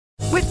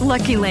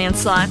Lucky Land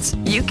Slots,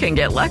 you can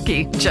get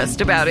lucky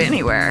just about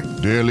anywhere.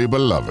 Dearly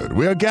beloved,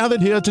 we are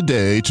gathered here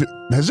today to...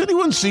 Has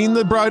anyone seen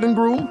the bride and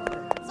groom?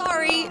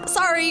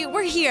 Sorry,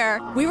 we're here.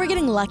 We were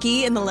getting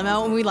lucky in the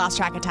limo and we lost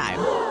track of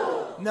time.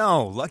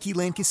 No, Lucky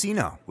Land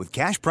Casino, with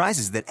cash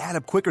prizes that add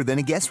up quicker than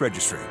a guest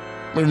registry.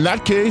 In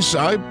that case,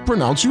 I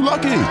pronounce you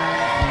lucky.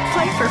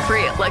 Play for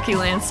free at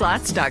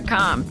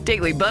LuckyLandSlots.com.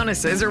 Daily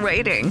bonuses are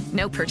waiting.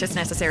 No purchase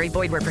necessary.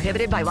 Void where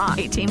prohibited by law.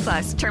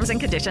 18+. Terms and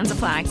conditions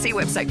apply. See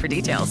website for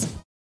details.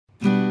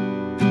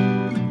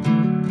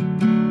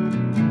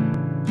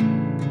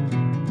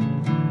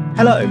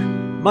 Hello,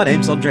 my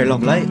name's Andre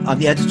Longley. I'm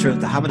the editor of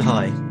The Ham and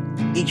High.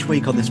 Each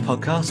week on this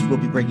podcast, we'll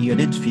be bringing you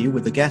an interview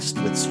with a guest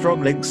with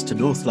strong links to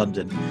North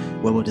London,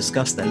 where we'll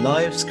discuss their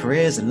lives,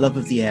 careers and love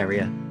of the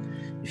area.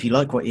 If you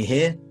like what you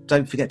hear,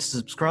 don't forget to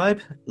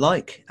subscribe,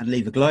 like and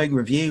leave a glowing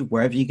review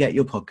wherever you get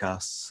your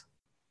podcasts.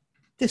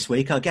 This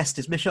week, our guest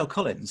is Michelle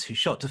Collins, who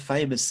shot to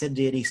fame as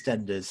Cindy in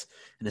EastEnders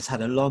and has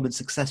had a long and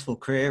successful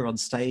career on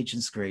stage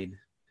and screen.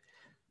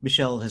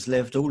 Michelle has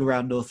lived all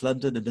around North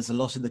London and does a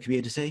lot in the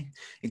community,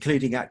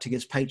 including acting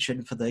as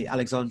patron for the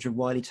Alexandra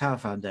Wiley Tower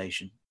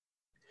Foundation.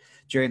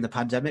 During the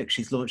pandemic,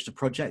 she's launched a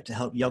project to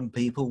help young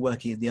people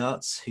working in the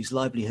arts whose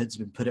livelihoods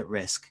have been put at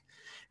risk.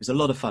 It was a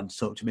lot of fun to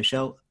talk to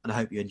Michelle, and I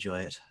hope you enjoy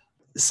it.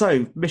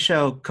 So,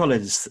 Michelle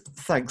Collins,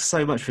 thanks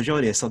so much for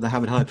joining us on the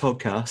Ham and High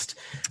podcast.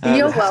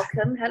 You're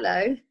welcome.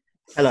 Hello.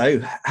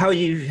 Hello. How are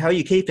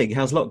you keeping?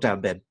 How's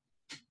lockdown been?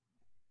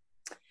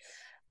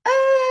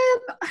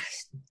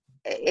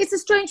 It's a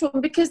strange one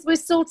because we're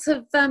sort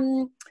of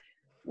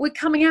we're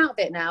coming out of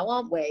it now,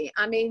 aren't we?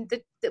 I mean,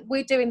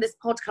 we're doing this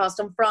podcast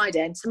on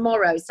Friday, and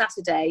tomorrow,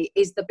 Saturday,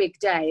 is the big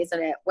day,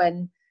 isn't it?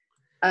 When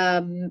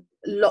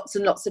lots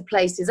and lots of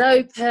places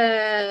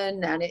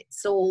open, and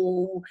it's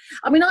all.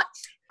 I mean,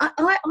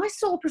 I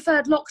sort of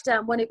preferred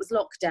lockdown when it was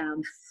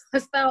lockdown.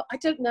 I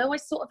don't know. I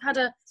sort of had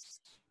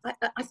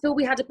I feel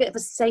we had a bit of a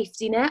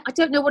safety net. I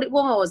don't know what it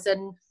was,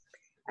 and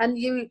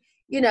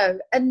you know,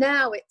 and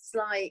now it's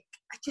like,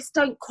 I just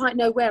don't quite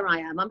know where I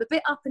am. I'm a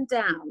bit up and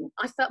down.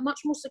 I felt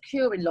much more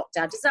secure in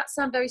lockdown. Does that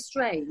sound very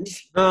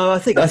strange? No, I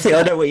think I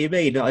know what you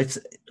mean.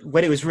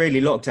 When it was really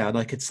lockdown,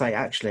 I could say,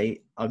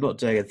 actually, I'm not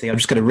doing anything. I'm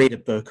just going to read a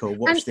book or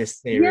watch this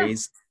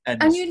series. Yeah.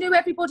 And you knew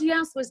everybody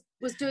else was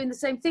doing the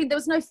same thing. There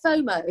was no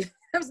FOMO.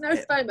 There was no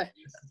FOMO.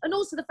 And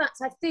also the fact,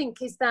 I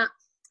think, is that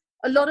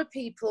a lot of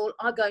people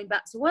are going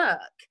back to work.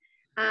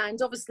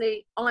 And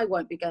obviously I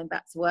won't be going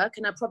back to work,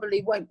 and I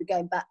probably won't be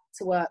going back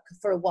to work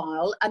for a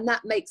while. And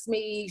that makes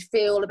me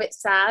feel a bit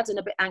sad and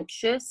a bit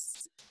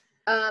anxious,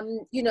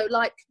 you know,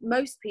 like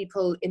most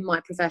people in my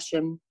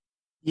profession.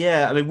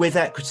 Yeah, I mean, with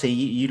Equity,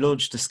 you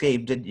launched a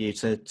scheme, didn't you,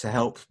 to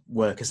help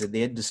workers in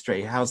the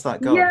industry? How's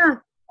that gone? Yeah,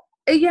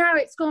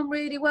 it's gone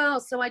really well.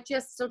 So I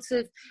just sort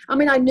of, I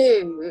mean,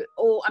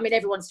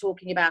 everyone's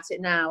talking about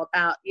it now,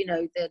 about, you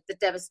know, the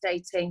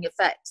devastating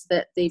effects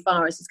that the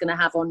virus is going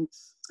to have on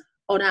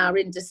our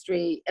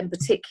industry in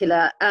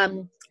particular.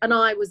 And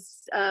I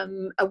was,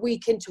 a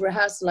week into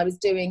rehearsal, I was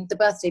doing the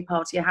birthday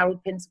party at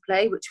Harold Pinter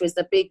Play, which was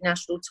a big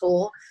national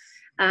tour.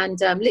 And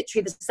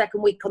literally the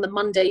second week, on the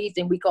Monday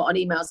evening, we got an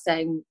email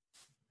saying,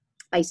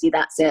 basically,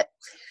 that's it.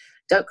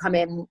 Don't come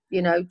in,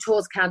 you know,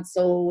 tour's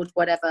cancelled,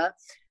 whatever.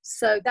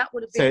 So that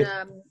would have been...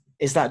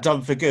 is that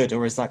done for good,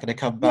 or is that going to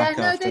come back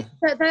after?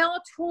 They are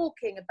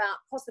talking about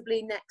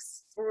possibly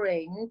next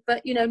spring,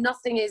 but, you know,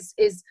 nothing is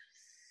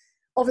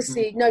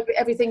obviously, no,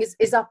 everything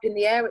is up in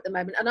the air at the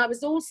moment. And I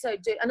was also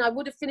and I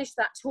would have finished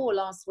that tour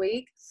last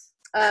week.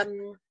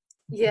 And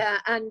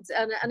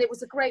it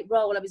was a great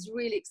role. I was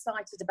really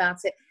excited about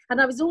it. And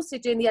I was also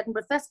doing the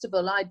Edinburgh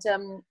Festival. I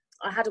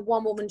had a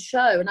one-woman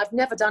show, and I've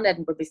never done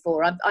Edinburgh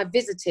before. I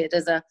visited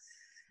as a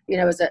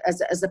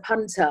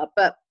punter,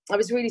 but I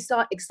was really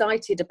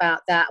excited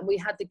about that. And we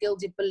had the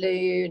Gilded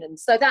Balloon, and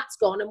so that's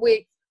gone. And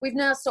we've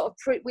now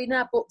we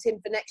now booked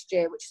in for next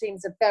year, which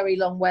seems a very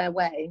long way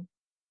away.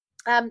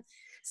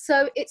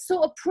 So it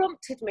sort of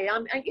prompted me.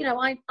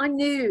 I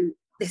knew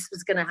this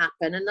was going to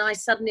happen, and I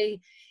suddenly,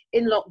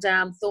 in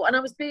lockdown, thought, and I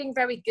was being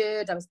very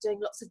good. I was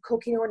doing lots of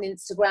cooking on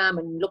Instagram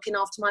and looking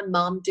after my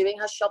mum, doing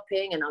her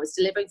shopping, and I was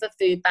delivering for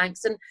food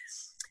banks.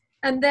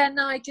 And then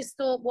I just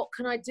thought, what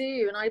can I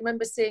do? And I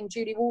remember seeing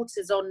Julie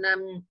Waters on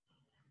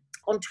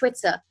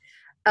Twitter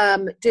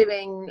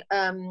doing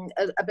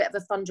a bit of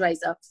a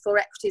fundraiser for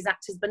Equity's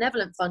Actors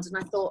Benevolent Fund.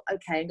 And I thought,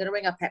 okay, I'm going to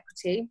ring up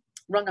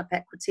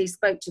Equity,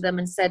 spoke to them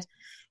and said,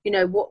 you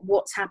know,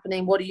 what's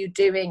happening? What are you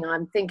doing?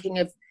 I'm thinking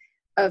of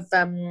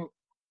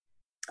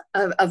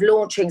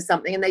launching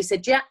something. And they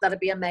said, yeah, that'd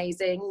be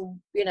amazing.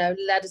 You know,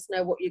 let us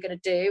know what you're going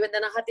to do. And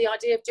then I had the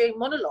idea of doing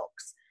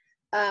monologues,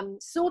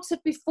 sort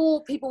of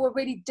before people were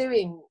really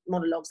doing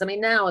monologues. I mean,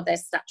 now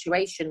there's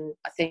saturation,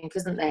 I think,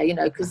 isn't there? You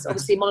know, because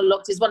obviously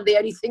monologues is one of the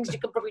only things you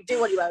can probably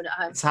do on your own at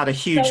home. It's had a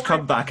huge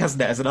comeback,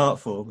 hasn't it, as an art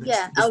form?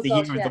 Yeah. It's the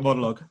humour of the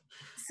monologue.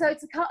 So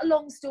to cut a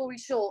long story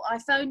short, I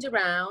phoned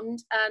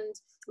around, and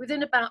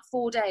within about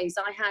 4 days,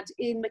 I had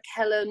Ian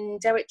McKellen,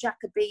 Derek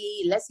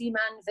Jacobi, Leslie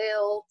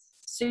Manville,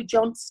 Sue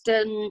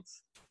Johnston,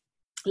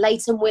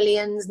 Leighton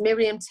Williams,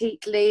 Miriam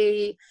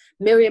Teatley,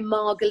 Miriam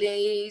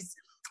Margolyes.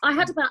 I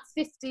had about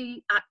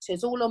 50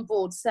 actors all on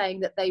board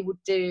saying that they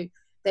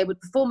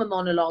would perform a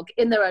monologue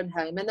in their own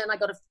home. And then I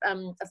got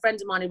a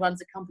friend of mine who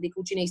runs a company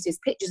called Genesius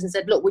Pictures and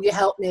said, look, will you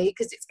help me?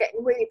 Because it's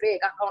getting really big.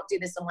 I can't do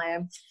this on my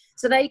own.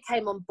 So they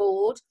came on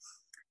board.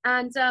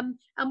 And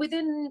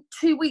within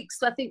 2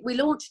 weeks, I think we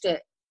launched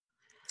it.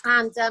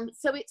 And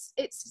so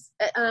it's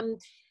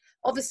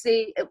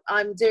obviously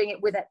I'm doing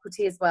it with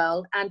Equity as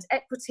well. And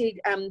Equity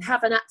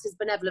have an Actors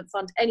Benevolent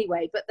Fund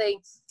anyway, but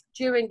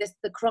during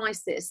the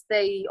crisis,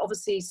 they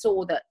obviously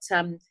saw that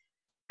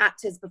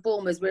actors,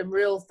 performers were in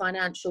real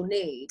financial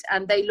need,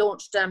 and they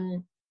launched,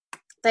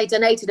 they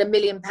donated £1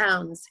 million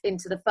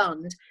into the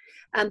fund,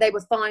 and they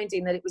were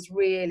finding that it was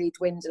really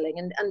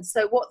dwindling. And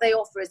so what they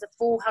offer is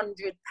a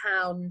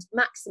 £400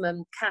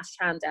 maximum cash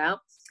handout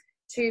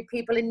to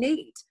people in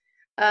need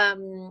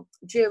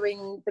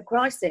during the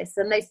crisis.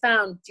 And they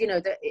found,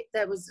 that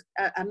there was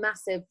a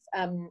massive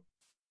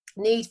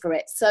need for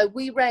it. So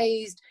we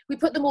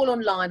put them all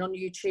online on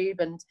YouTube,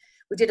 and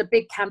we did a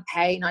big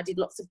campaign. I did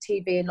lots of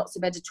TV and lots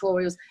of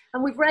editorials,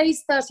 and we've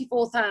raised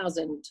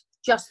 34,000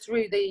 just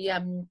through the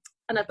and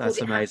I called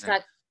it amazing.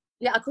 hashtag.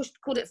 Yeah, I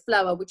called it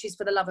Flower, which is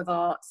for the love of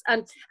arts,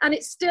 and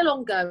it's still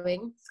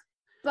ongoing.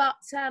 But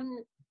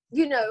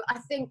I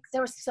think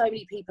there are so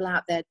many people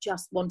out there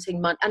just wanting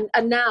money,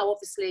 and now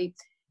obviously,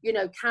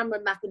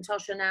 Cameron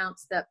McIntosh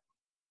announced that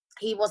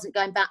he wasn't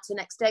going back to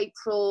next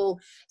April.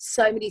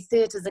 So many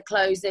theatres are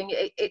closing.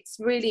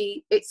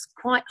 It's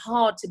quite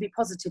hard to be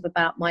positive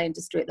about my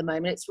industry at the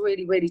moment. It's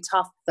really, really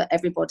tough for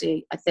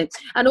everybody, I think.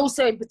 And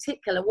also in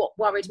particular, what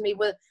worried me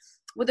were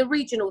the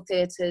regional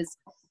theatres,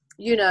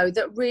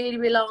 that really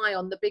rely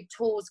on the big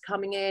tours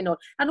coming in.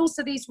 And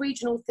also these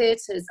regional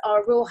theatres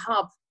are a real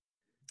hub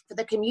for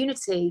the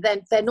community.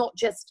 They're not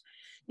just,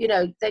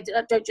 they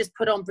don't just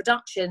put on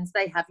productions.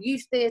 They have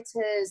youth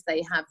theatres,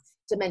 they have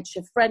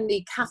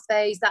dementia-friendly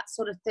cafes, that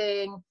sort of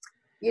thing,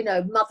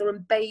 mother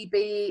and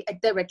baby,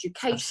 they're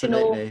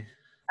educational.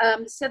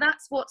 So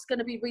that's what's going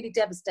to be really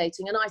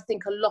devastating, and I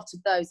think a lot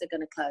of those are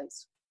going to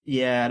close.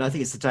 Yeah, and I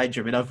think it's the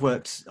danger. I mean, I've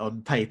worked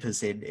on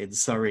papers in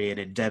Surrey and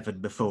in Devon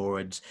before,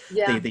 and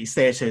these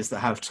theatres that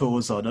have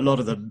tours on, a lot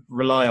of them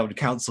rely on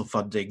council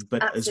funding,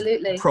 but as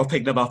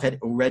propping them up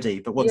already.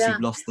 But once you've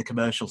lost the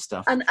commercial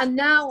stuff, and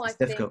now it's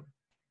I difficult. think.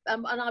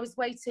 And I was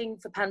waiting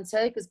for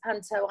Panto, because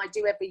Panto I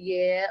do every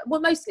year, well,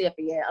 mostly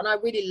every year, and I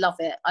really love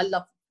it.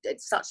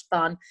 It's such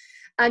fun,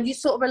 and you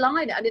sort of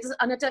rely on it,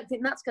 and I don't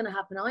think that's going to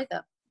happen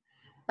either.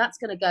 That's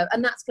going to go,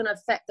 and that's going to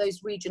affect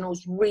those regionals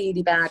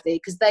really badly,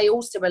 because they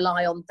also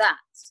rely on that.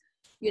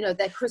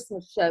 Their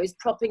Christmas show is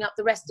propping up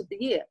the rest of the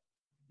year.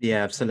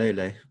 Yeah,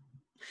 absolutely.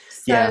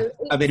 So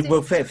I mean,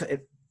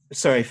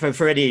 sorry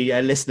for any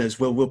listeners,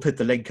 we'll put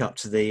the link up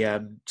to the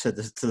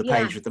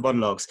page with the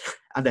monologues,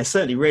 and they're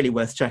certainly really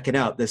worth checking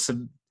out.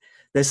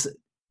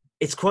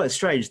 It's quite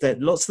strange that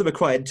lots of them are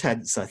quite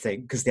intense, I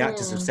think, because the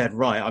actors have said,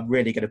 right, I'm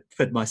really going to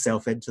put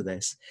myself into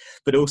this,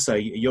 but also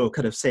you're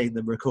kind of seeing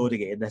them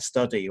recording it in their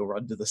study or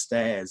under the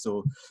stairs,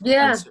 or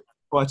it's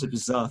quite a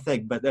bizarre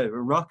thing, but they're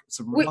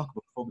some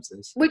remarkable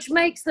performances, which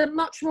makes them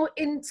much more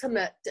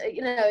intimate,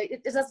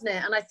 doesn't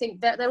it? And I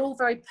think that they're all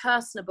very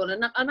personable,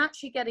 and I'm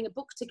actually getting a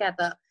book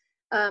together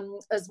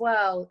as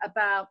well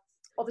about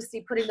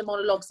obviously putting the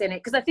monologues in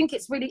it, because I think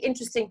it's really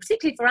interesting,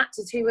 particularly for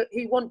actors who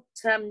want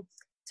to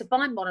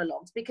find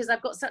monologues, because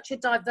I've got such a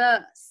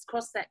diverse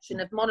cross-section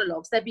of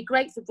monologues. They'd be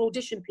great for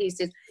audition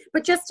pieces,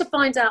 but just to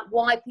find out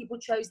why people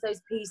chose those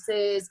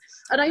pieces.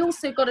 And I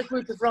also got a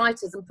group of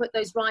writers and put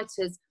those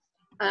writers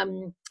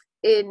in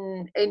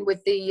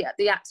with the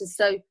actors.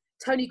 So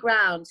Tony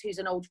Grounds, who's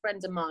an old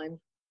friend of mine,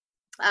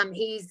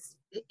 he's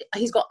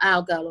got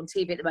Our Girl on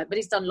TV at the moment, but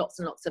he's done lots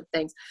and lots of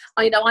things.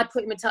 I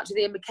put him in touch with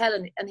Ian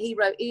McKellen, and he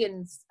wrote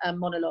Ian's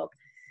monologue,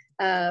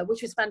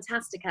 which was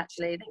fantastic,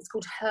 actually. I think it's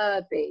called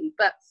Herbie.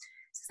 But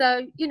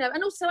so,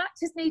 and also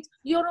actors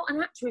you're not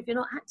an actor if you're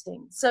not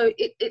acting. So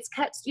it's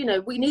kept,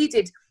 we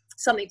needed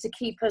something to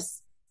keep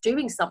us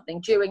doing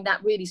something during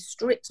that really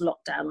strict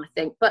lockdown, I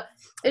think. But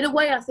in a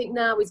way, I think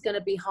now is going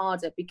to be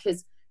harder,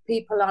 because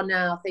people are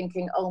now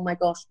thinking, oh my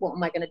gosh, what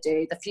am I going to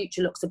do? The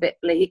future looks a bit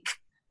bleak.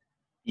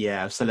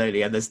 Yeah,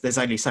 absolutely. And there's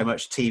only so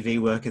much TV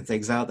work and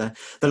things out there.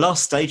 The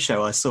last stage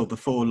show I saw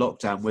before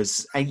lockdown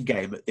was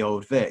Endgame at the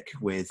Old Vic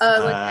with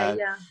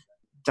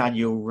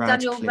Daniel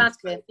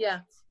Radcliffe.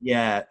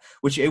 Yeah,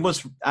 which it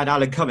was, and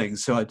Alan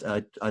Cummings, who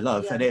I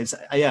love, and it's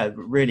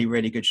really,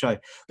 really good show,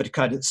 but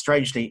kind of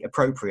strangely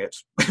appropriate.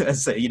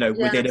 So,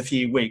 within a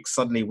few weeks,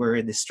 suddenly we're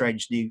in this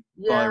strange new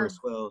virus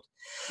world.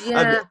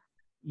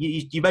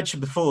 You mentioned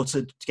before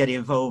to getting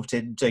involved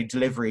in doing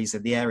deliveries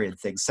in the area and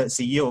things. So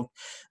you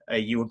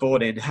were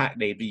born in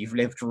Hackney, but you've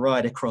lived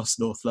right across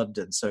North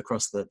London, so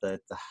across the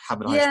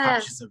Ham and High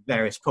patches at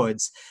various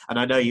points. And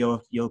I know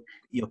you're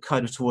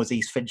kind of towards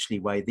East Finchley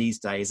way these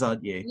days,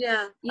 aren't you?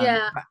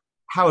 Yeah.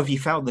 How have you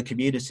found the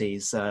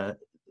communities? Gosh,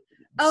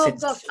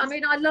 I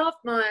mean, I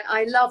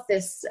love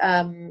this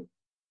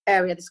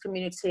area, this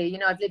community.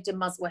 I've lived in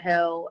Muswell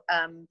Hill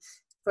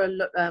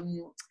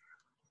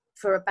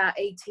for about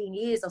 18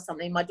 years or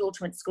something. My daughter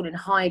went to school in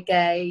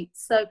Highgate.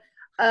 So,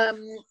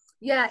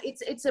 yeah,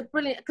 it's a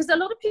brilliant, because a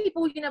lot of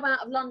people, you know,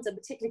 out of London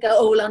particularly go,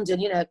 oh, London,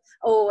 you know,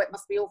 oh, it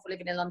must be awful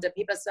living in London.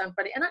 People are so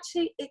unfriendly. And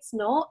actually, it's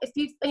not. If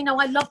you know,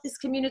 I love this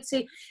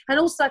community. And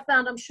also I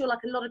found, I'm sure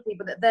like a lot of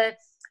people, that they're,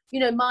 you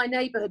know, my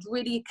neighbourhood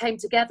really came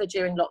together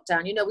during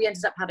lockdown. You know, we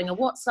ended up having a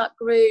WhatsApp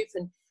group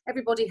and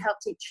everybody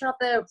helped each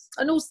other.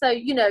 And also,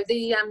 you know,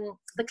 the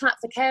Clap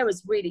for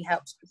Carers really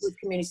helped with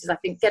communities, I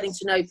think, getting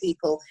to know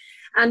people.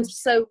 And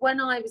so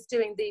when I was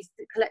doing the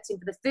collecting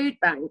for the food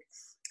bank,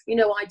 you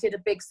know, I did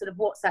a big sort of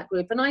WhatsApp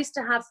group, and I used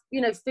to have,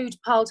 you know, food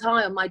piled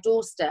high on my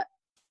doorstep,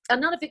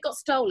 and none of it got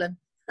stolen.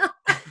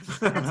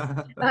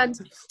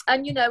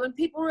 and you know, and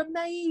people were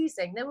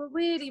amazing. They were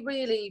really,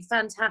 really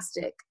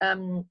fantastic.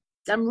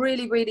 And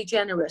really, really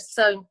generous.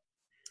 So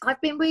I've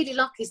been really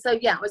lucky. So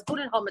yeah, I was born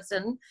in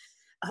Homerton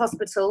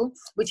Hospital,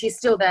 which is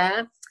still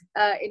there,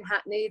 in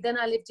Hackney. Then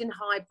I lived in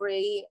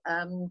Highbury.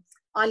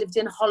 I lived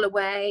in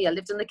Holloway. I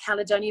lived on the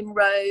Caledonian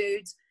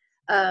Road.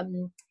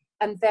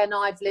 And then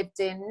I've lived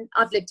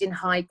in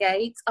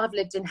Highgate. I've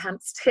lived in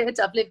Hampstead.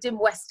 I've lived in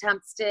West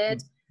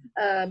Hampstead.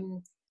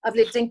 I've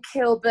lived in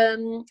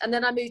Kilburn, and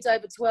then I moved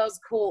over to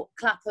Earls Court,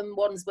 Clapham,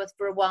 Wandsworth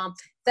for a while.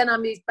 Then I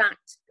moved back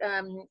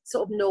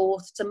sort of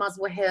north to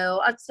Muswell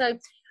Hill. So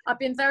I've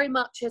been very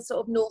much a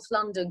sort of North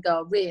London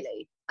girl,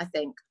 really, I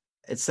think.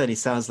 It certainly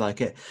sounds like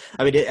it.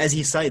 I mean, as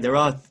you say, there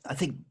are, I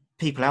think,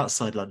 people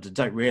outside London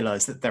don't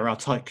realise that there are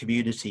tight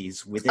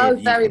communities within. Oh,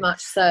 very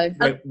much so.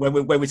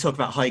 When we talk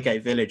about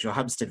Highgate Village or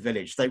Hampstead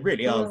Village, they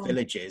really are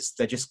villages.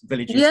 They're just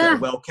villages that are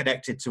well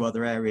connected to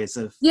other areas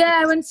of.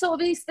 Yeah, and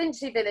sort of East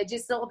Finchley Village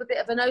is sort of a bit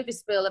of an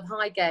overspill of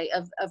Highgate,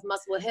 of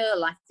Muswell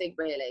Hill, I think,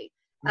 really.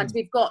 And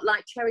we've got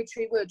like Cherry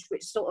Tree Wood,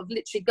 which sort of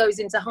literally goes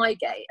into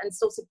Highgate and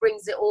sort of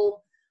brings it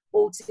all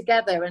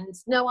together. And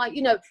no, I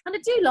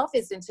do love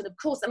Islington, of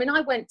course. I mean,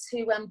 I went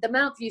to the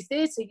Mount View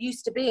Theatre,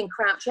 used to be in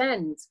Crouch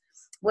End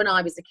when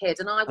I was a kid,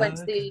 and I went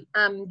to the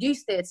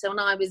youth theatre when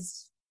I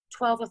was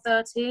 12 or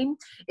 13.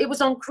 It was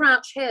on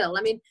Crouch Hill.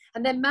 I mean,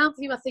 and then Mount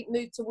View, I think,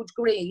 moved to Wood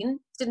Green,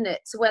 didn't it,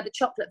 to where the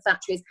chocolate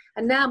factory is,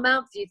 and now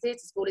Mount View Theatre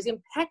School is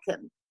in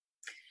Peckham.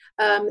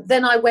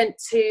 Then I went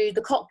to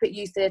the Cockpit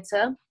Youth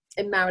Theatre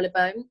in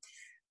Marylebone.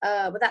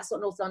 But that's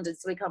not North London,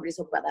 so we can't really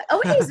talk about that.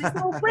 Oh, it is. It's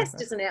North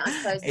West, isn't it, I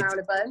suppose,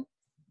 Marylebone.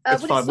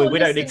 It's fine. We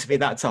don't need to be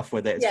that tough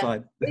with it. It's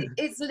fine.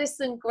 It's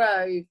Lisson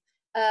Grove.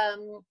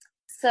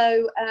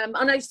 So,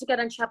 and I used to go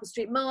down Chapel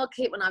Street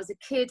Market when I was a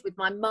kid with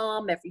my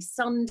mum every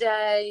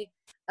Sunday.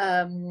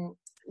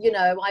 You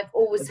know, I've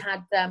always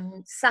had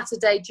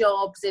Saturday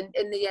jobs in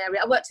the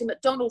area. I worked in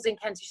McDonald's in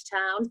Kentish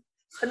Town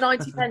for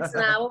 90 pence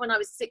an hour when I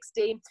was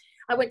 16.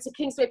 I went to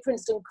Kingsway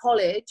Princeton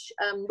College,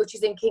 which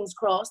is in King's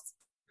Cross,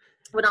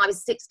 when I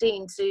was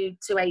 16 to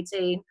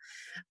 18,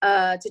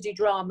 to do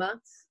drama.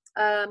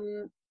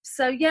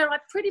 So, yeah, I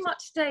pretty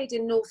much stayed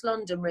in North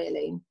London,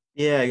 really.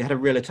 Yeah, you had a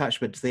real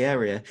attachment to the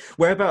area.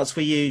 Whereabouts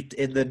were you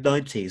in the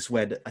 90s,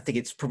 when I think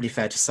it's probably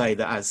fair to say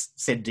that as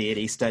Cindy in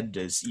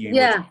EastEnders, you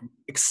were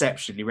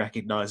exceptionally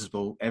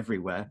recognisable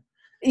everywhere?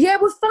 Yeah,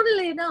 well,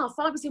 funnily enough,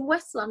 I was in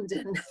West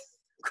London.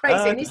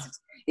 Crazy. It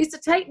used to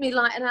take me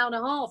like an hour and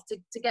a half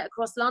to get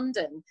across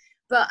London.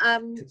 But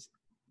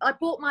I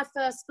bought my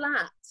first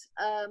flat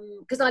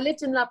because I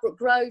lived in Ladbroke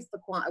Grove for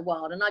quite a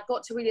while, and I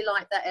got to really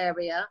like that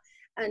area.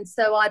 And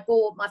so I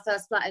bought my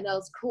first flat in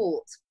Earls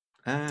Court.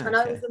 And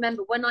I always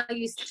remember when I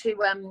used to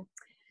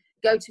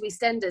go to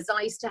EastEnders,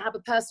 I used to have a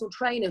personal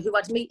trainer who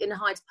I'd meet in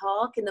Hyde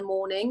Park in the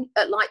morning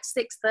at like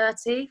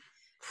 6:30,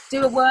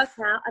 do a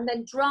workout, and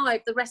then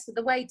drive the rest of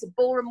the way to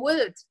Boreham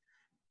Wood.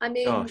 I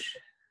mean,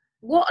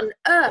 what on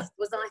earth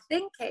was I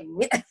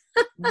thinking?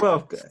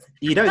 Well,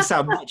 you don't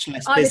sound much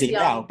less busy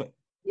now. But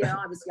yeah,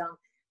 I was young.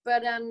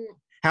 But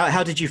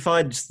how did you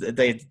find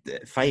the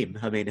fame?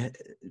 I mean,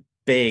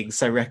 being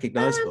so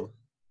recognisable.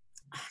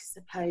 I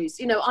suppose,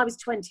 you know, I was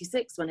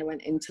 26 when I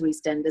went into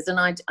EastEnders,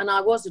 and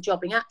I was a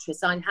jobbing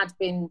actress. I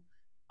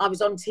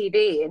was on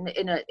TV and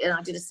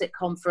I did a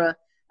sitcom for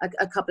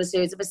a couple of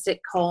series of a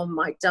sitcom.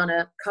 I'd done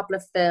a couple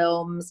of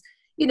films.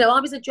 You know,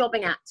 I was a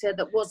jobbing actor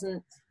it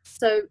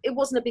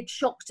wasn't a big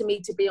shock to me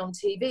to be on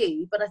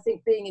TV, but I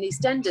think being in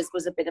EastEnders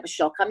was a bit of a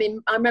shock. I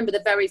mean, I remember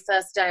the very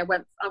first day I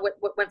went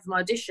for my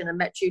audition and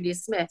met Julia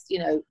Smith, you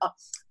know,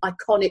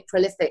 iconic,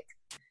 prolific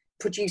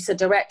producer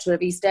director of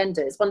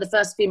EastEnders, one of the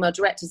first female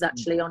directors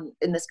actually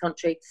in this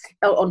country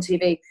on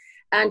TV.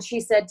 And she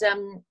said,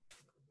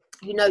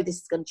 you know, this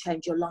is going to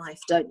change your life,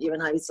 don't you?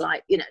 And I was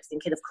like, you know,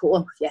 thinking, of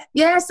course,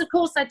 yes, of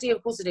course I do,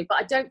 but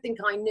I don't think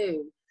I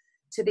knew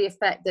to the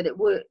effect that it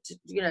would,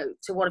 you know,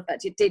 to what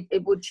effect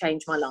it would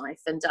change my life.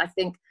 And I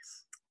think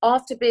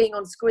after being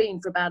on screen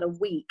for about a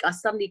week, I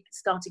suddenly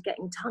started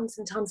getting tons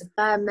and tons of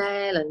fan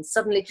mail, and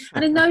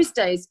in those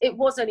days it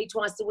was only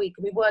twice a week,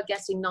 and we were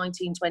getting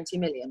 19-20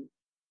 million.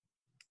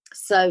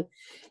 So,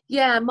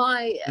 yeah,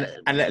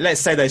 and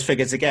let's say those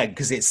figures again,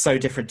 because it's so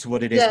different to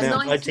what it is now.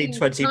 19,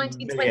 20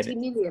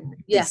 million.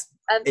 Yeah.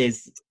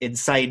 Is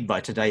insane by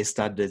today's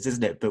standards,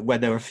 isn't it? But when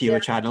there were fewer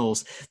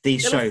channels,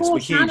 these shows were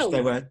huge. Channels.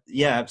 They were,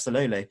 yeah,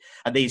 absolutely.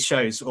 And these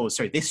shows,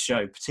 this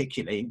show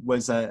particularly,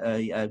 was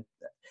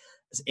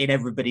in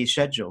everybody's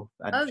schedule.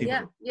 And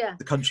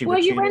the country. Well,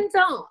 you end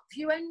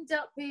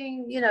up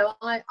being,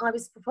 I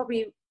was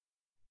probably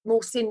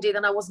more Cindy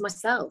than I was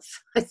myself,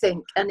 I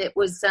think, and it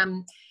was.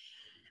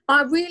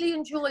 I really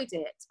enjoyed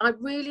it. I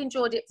really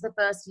enjoyed it for the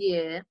first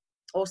year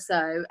or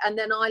so. And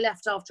then I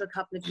left after a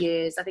couple of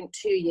years, I think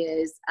 2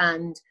 years,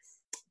 and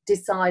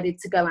decided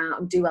to go out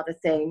and do other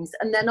things.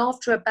 And then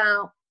after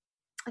about,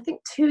 I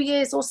think 2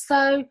 years or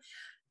so,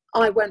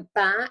 I went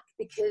back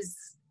because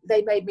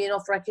they made me an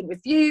offer I couldn't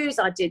refuse.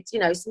 I did,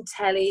 some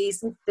telly,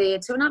 some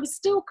theatre, and I was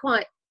still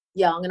quite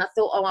young. And I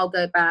thought, I'll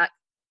go back.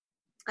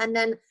 And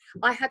then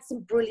I had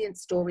some brilliant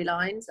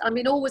storylines. I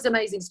mean, always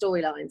amazing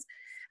storylines.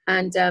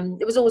 And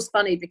it was always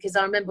funny because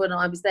I remember when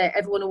I was there,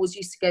 everyone always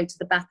used to go to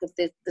the back of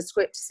the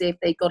script to see if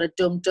they got a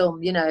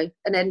dum-dum, an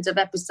end of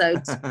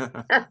episode.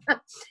 It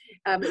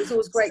was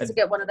always great to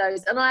get one of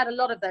those. And I had a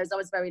lot of those. I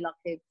was very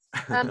lucky.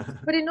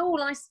 But in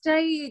all, I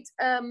stayed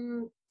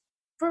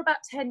for about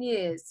 10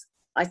 years,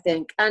 I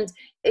think. And,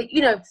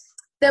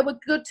 there were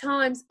good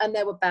times and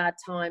there were bad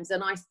times.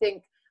 And I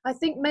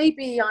think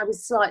maybe I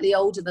was slightly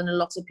older than a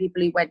lot of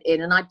people who went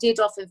in, and I did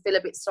often feel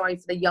a bit sorry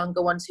for the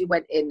younger ones who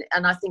went in.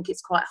 And I think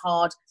it's quite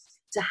hard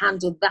to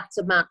handle that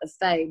amount of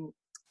fame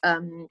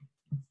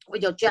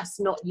when you're just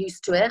not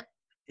used to it.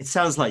 It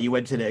sounds like you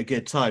went in at a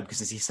good time because,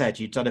 as you said,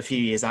 you'd done a few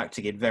years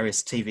acting in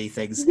various TV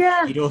things.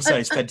 Yeah. You'd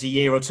also spent a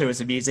year or two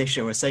as a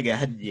musician or a singer,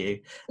 hadn't you?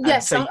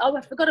 Yes,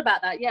 I forgot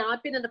about that. Yeah,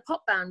 I'd been in a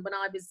pop band when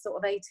I was sort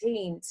of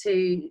 18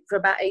 for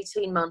about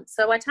 18 months.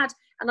 So I'd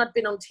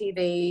been on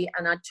TV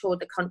and I'd toured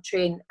the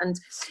country. And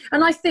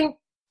I think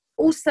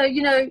also,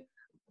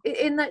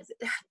 in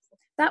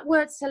that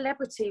word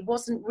celebrity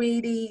wasn't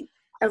really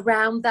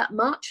around that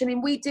much. I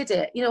mean, we did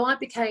it.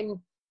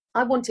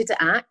 I wanted to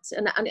act,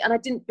 and I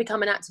didn't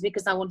become an actor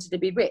because I wanted to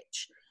be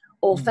rich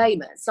or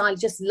famous. I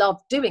just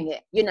loved doing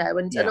it,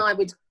 and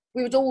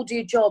we would all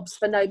do jobs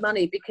for no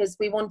money because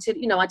we wanted,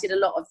 I did a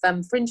lot of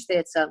fringe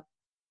theatre.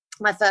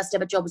 My first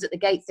ever job was at the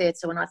Gate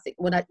Theatre when I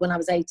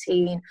was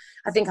 18.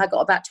 I think I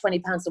got about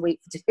 £20 a week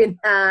for doing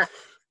that,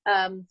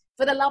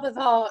 for the love of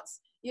art,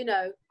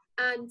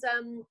 and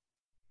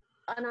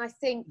I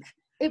think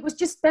it was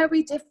just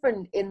very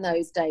different in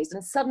those days.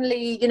 And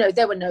suddenly,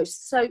 there were no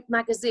soap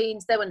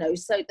magazines, there were no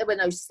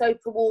soap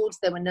awards,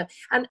 and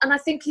I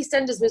think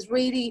EastEnders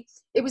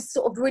was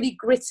sort of really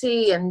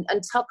gritty and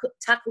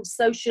tackled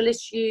social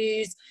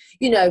issues.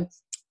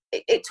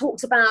 It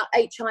talked about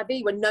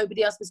HIV when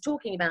nobody else was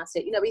talking about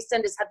it.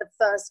 EastEnders had the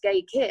first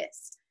gay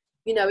kiss.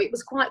 It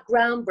was quite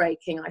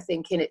groundbreaking, I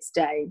think, in its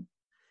day.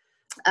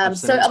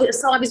 So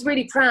I was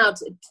really proud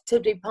to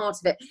do part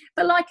of it.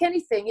 But like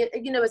anything,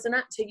 as an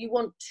actor, you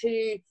want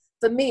to,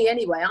 for me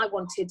anyway, I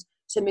wanted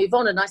to move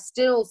on, and I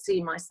still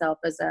see myself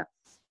as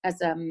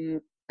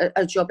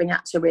a jobbing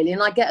actor, really.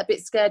 And I get a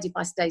bit scared if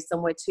I stay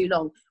somewhere too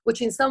long,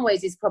 which in some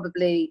ways is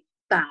probably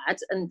bad.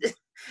 And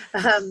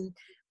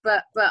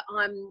but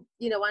I'm,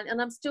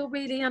 and I'm still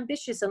really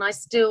ambitious, and I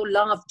still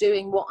love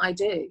doing what I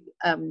do.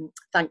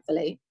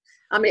 Thankfully,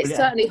 I mean, it's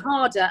certainly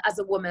harder as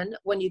a woman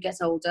when you get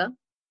older.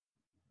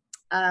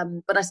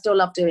 But I still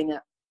love doing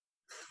it.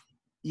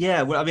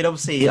 Yeah, well, I mean,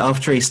 obviously,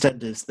 after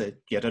EastEnders,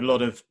 you had a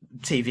lot of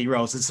TV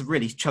roles and some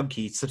really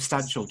chunky,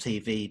 substantial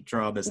TV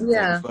dramas and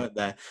things, weren't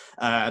there?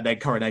 And then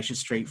Coronation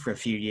Street for a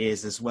few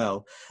years as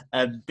well.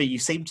 But you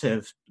seem to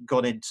have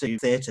gone into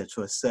theatre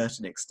to a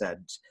certain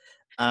extent.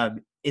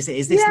 Is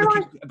this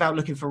about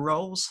looking for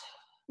roles?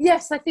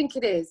 Yes, I think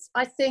it is.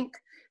 I think,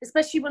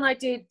 especially when I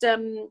did...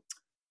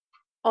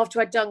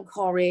 after I'd done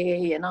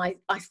Corrie, and I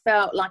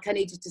felt like I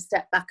needed to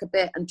step back a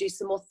bit and do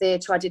some more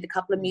theatre. I did a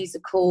couple of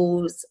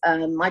musicals.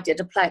 I did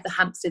a play at the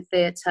Hampstead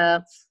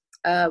Theatre,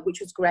 which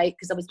was great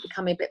because I was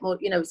becoming a bit more,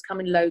 it was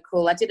coming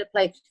local. I did a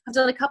play. I've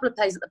done a couple of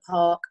plays at the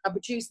Park. I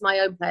produced my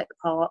own play at the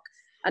Park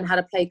and had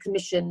a play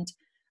commissioned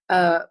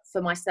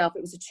for myself.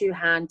 It was a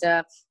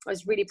two-hander. I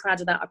was really proud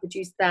of that. I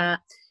produced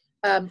that.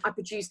 I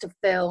produced a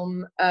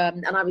film,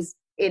 and I was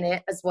in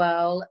it as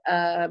well.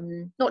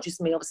 Not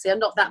just me, obviously. I'm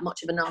not that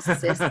much of a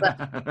narcissist,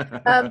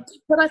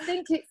 but I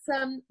think it's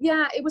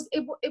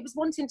it was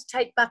wanting to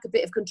take back a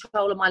bit of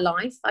control of my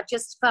life. I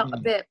just felt a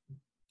bit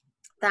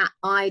that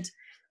I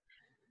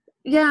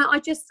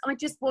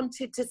just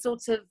wanted to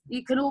sort of,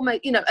 you can almost,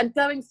 and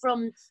going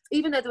from,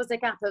 even though there was a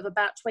gap of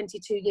about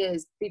 22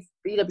 years,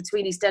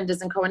 between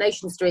EastEnders and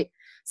Coronation Street,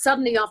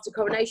 suddenly after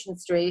Coronation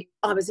Street,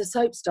 I was a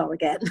soap star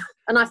again.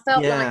 And I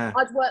felt like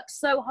I'd worked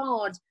so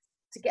hard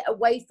to get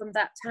away from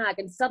that tag,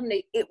 and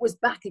suddenly it was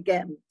back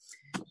again,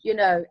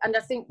 and I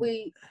think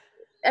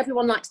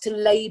everyone likes to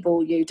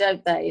label you,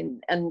 don't they?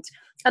 And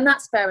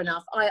that's fair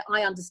enough.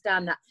 I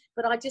understand that,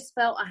 but I just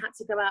felt I had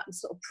to go out and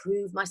sort of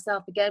prove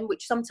myself again,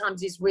 which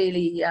sometimes is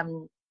really a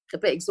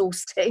bit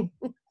exhausting.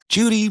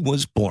 Judy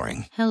was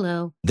boring.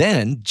 Hello.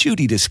 Then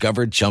Judy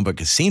discovered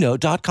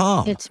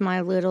ChumbaCasino.com. It's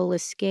my little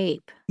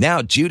escape.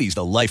 Now Judy's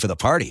the life of the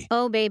party.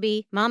 Oh,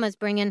 baby, mama's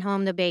bringing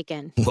home the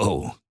bacon.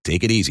 Whoa,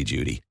 take it easy,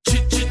 Judy.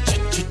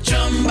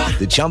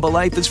 The Chumba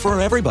life is for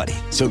everybody.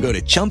 So go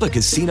to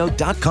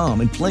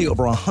ChumbaCasino.com and play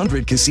over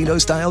 100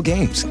 casino-style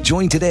games.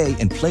 Join today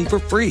and play for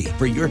free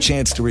for your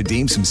chance to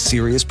redeem some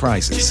serious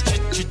prizes.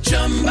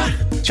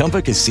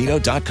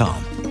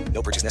 ChumbaCasino.com.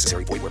 No purchase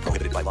necessary. Void where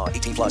prohibited by law.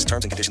 18 plus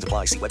terms and conditions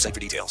apply. See website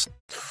for details.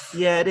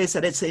 Yeah, it is.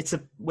 And it's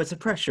a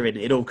pressure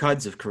in all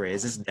kinds of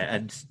careers, isn't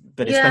it?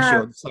 But especially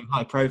on so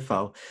high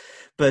profile.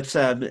 But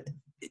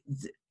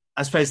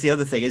I suppose the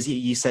other thing is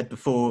you said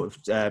before,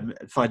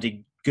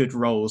 finding good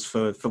roles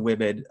for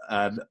women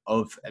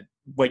of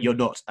when you're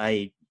not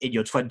in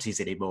your 20s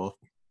anymore,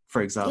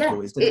 for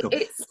example, is difficult.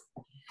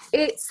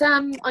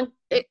 I'm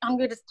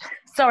going to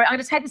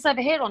take this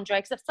over here, Andre,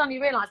 because I've suddenly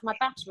realised my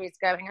battery is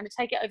going. I'm going to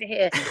take it over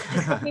here.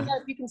 Let me know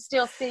if you can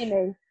still see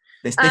me.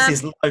 This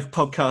is live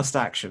podcast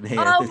action here.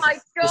 Oh my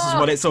God! This is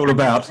what it's all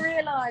about. I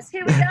realise.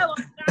 Here we go.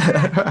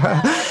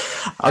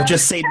 I've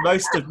just seen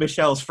most of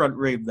Michelle's front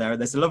room there,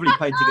 and there's a lovely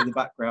painting in the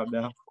background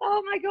now.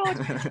 Oh my God!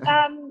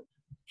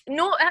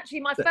 No, actually,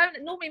 my phone.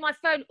 Normally, my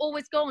phone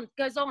always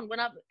goes on when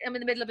I'm in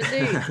the middle of a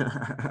Zoom,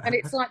 and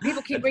it's like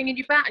people keep ringing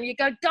you back, and you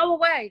go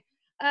away.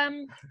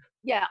 I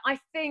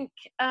think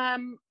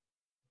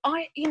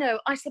I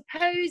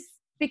suppose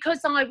because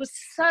I was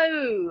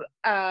so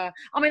I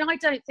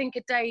don't think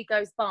a day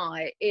goes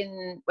by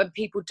when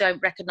people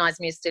don't recognise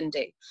me as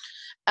Cindy,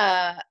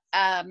 for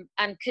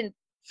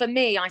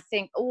me, I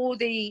think all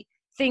the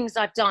things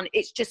I've done,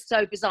 it's just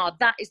so bizarre.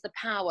 That is the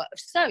power of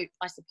soap,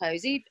 I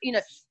suppose.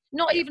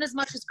 Not even as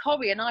much as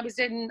Corrie, and I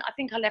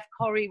think I left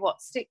Corrie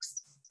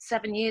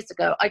 6-7 years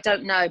ago, I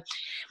don't know.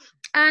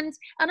 And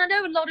I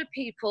know a lot of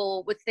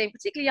people would think,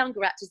 particularly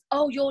younger actors,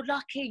 oh, you're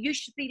lucky, you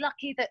should be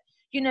lucky that,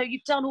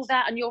 you've done all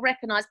that and you're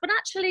recognised. But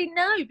actually,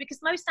 no, because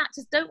most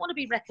actors don't want to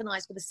be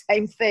recognised for the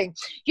same thing.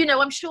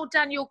 I'm sure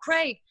Daniel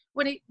Craig,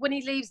 when he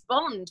leaves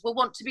Bond, will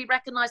want to be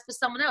recognised for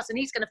someone else. And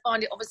he's going to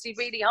find it obviously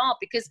really hard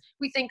because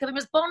we think of him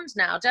as Bond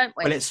now, don't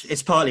we? Well,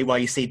 it's partly why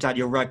you see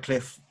Daniel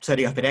Radcliffe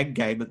turning up in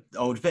Endgame at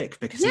Old Vic,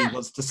 because he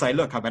wants to say,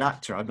 look, I'm an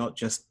actor, I'm not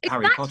just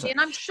Harry Potter.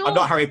 And I'm sure I'm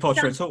not Harry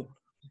Potter at all.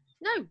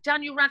 No,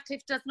 Daniel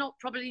Radcliffe does not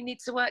probably need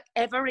to work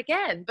ever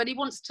again, but he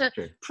wants to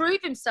prove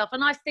himself.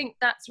 And I think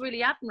that's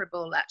really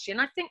admirable, actually.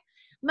 And I think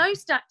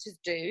most actors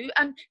do.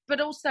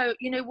 But also,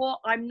 you know what?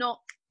 I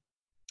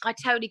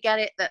totally get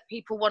it that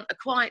people want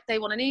they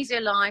want an easier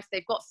life.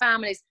 They've got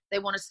families. They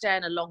want to stay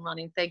in a long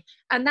running thing.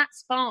 And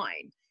that's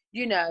fine,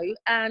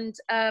 and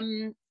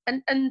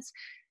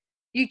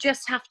you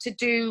just have to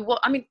do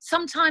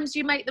sometimes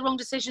you make the wrong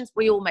decisions.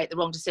 We all make the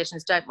wrong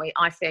decisions, don't we?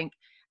 I think.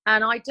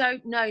 And I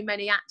don't know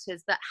many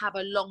actors that have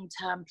a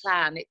long-term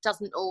plan. It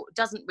doesn't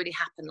really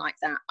happen like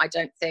that, I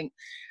don't think.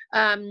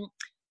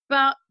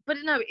 But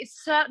no,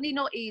 it's certainly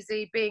not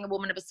easy being a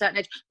woman of a certain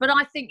age. But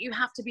I think you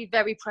have to be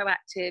very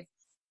proactive.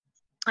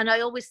 And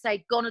I always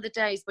say, gone are the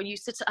days when you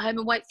sit at home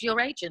and wait for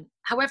your agent.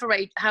 However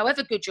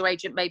good your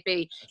agent may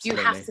be,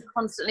 Absolutely. You have to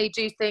constantly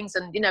do things.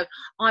 And,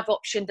 I've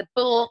optioned a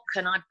book,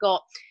 and I've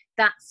got...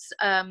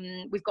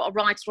 we've got a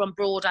writer on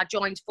board. I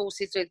joined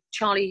forces with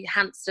Charlie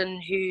Hanson,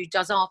 who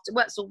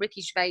works all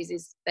Ricky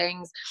Gervais's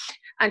things,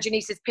 and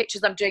Janice's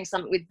Pictures. I'm doing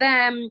something with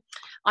them.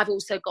 I've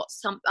also got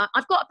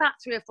I've got about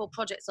 3 or 4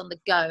 projects on the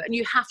go, and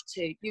you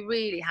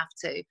really have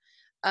to.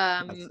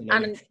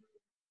 And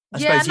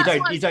I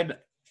suppose you don't.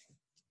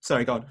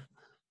 Sorry, go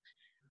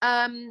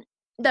on.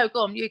 No,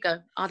 go on. You go.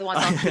 Otherwise,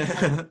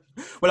 I'll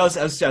well,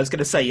 I was going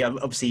to say,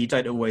 obviously, you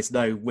don't always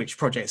know which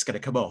project's going to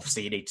come off, so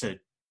you need to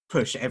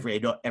push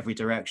not every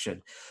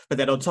direction. But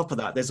then on top of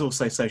that, there's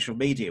also social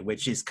media,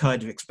 which is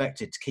kind of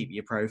expected to keep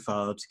your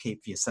profile, to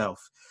keep yourself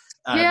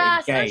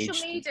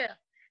engaged.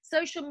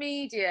 Social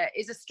media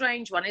is a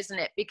strange one, isn't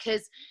it?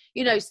 Because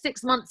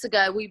 6 months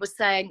ago we were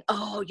saying,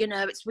 oh,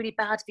 it's really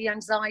bad for the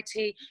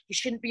anxiety, you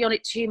shouldn't be on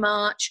it too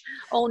much,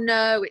 oh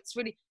no, it's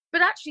really...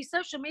 But actually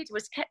social media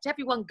has kept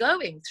everyone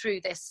going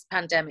through this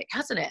pandemic,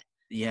 hasn't it?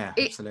 Yeah,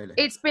 absolutely.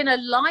 It's been a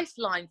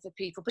lifeline for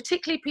people,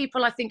 particularly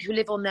people I think who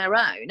live on their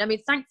own. I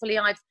mean, thankfully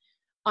I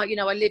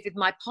live with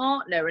my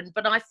partner,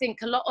 but I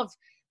think a lot of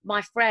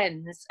my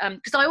friends,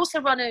 because I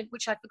also run a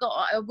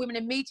Women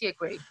in Media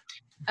group,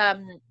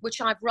 which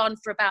I've run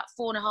for about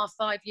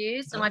 4.5-5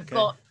 years. And I've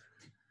got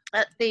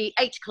at the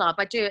H Club,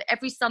 I do it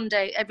every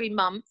Sunday, every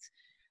month.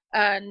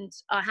 And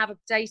I have a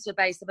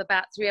database of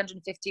about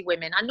 350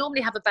 women. I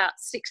normally have about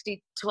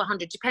 60 to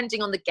 100,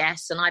 depending on the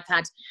guests. And I've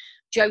had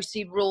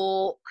Josie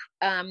Rourke,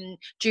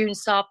 June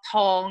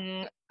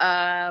Sarpong,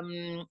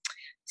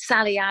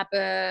 Sally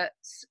Abbott,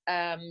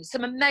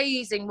 some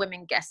amazing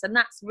women guests. And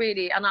that's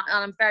really, and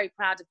I'm very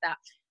proud of that.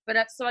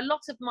 But so a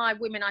lot of my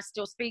women I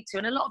still speak to,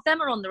 and a lot of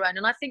them are on their own.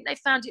 And I think they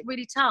found it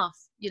really tough,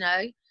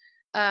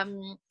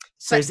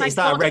 So is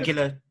that a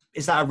regular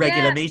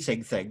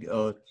meeting thing?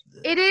 Or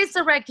it is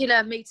a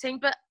regular meeting,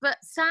 but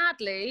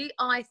sadly,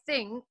 I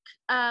think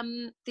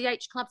the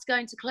H Club's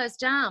going to close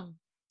down.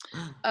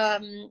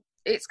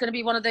 it's going to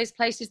be one of those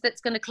places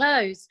that's going to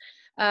close,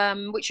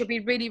 which will be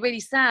really, really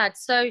sad.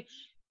 So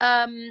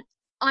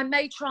I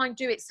may try and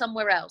do it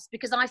somewhere else,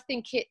 because I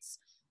think it's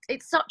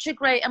such a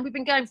great, and we've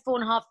been going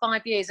 4.5,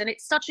 5 years, and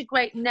it's such a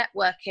great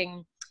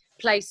networking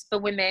place for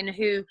women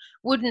who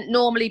wouldn't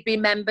normally be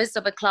members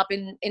of a club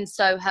in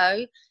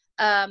Soho,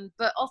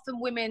 but often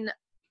women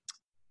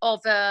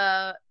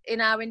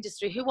in our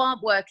industry who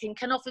aren't working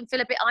can often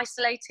feel a bit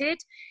isolated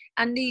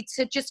and need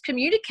to just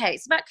communicate.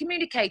 It's about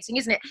communicating,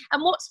 isn't it?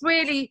 And what's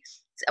really,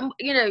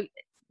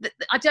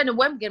 I don't know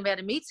when we're going to be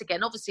able to meet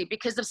again, obviously,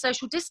 because of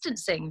social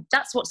distancing.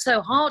 That's what's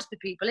so hard for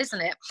people,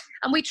 isn't it?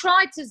 And we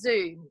tried to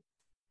Zoom.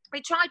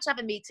 We tried to have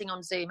a meeting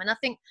on Zoom, and I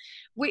think,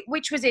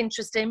 which was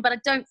interesting, but I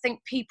don't think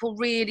people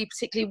really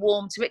particularly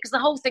warmed to it, because the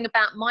whole thing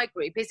about my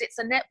group is it's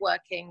a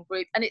networking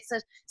group and it's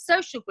a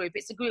social group.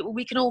 It's a group where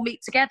we can all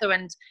meet together,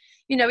 and,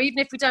 even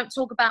if we don't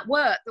talk about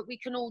work, that we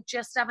can all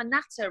just have a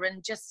natter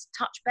and just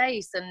touch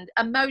base and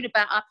moan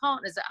about our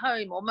partners at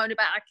home, or moan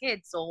about our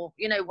kids, or,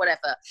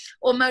 whatever,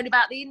 or moan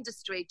about the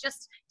industry,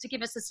 just to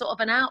give us a sort of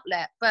an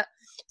outlet. But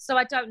so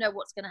I don't know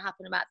what's going to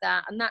happen about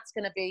that, and that's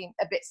going to be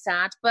a bit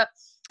sad, but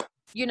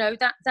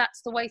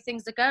that's the way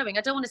things are going.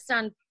 I don't want to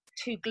sound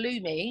too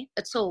gloomy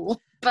at all,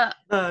 but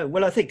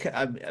well, I think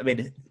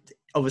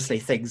obviously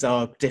things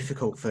are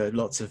difficult for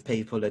lots of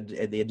people in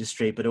the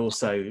industry, but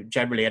also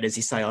generally, and as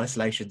you say,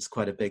 isolation's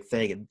quite a big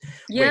thing, and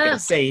we're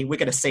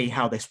going to see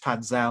how this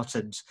pans out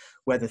and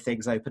whether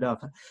things open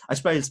up. I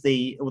suppose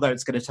although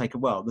it's going to take a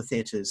while,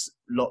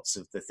 lots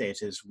of the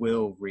theatres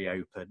will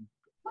reopen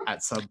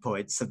at some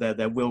point, so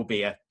there will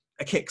be a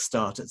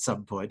kickstart at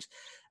some point.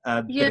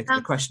 But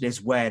the question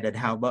is when and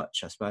how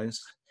much, I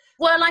suppose.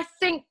 Well, I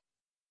think,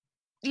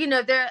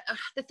 the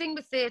thing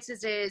with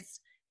theatres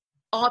is,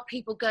 are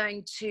people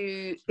going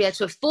to be able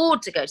to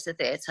afford to go to the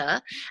theatre?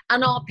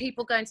 And are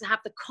people going to have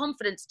the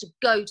confidence to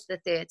go to the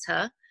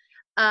theatre?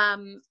 Are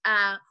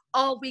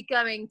we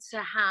going to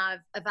have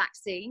a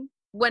vaccine?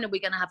 When are we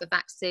going to have a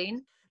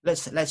vaccine?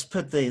 Let's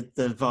put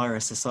the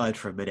virus aside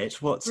for a minute.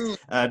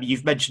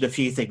 You've mentioned a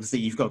few things that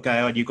you've got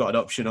going on. You've got an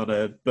option on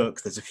a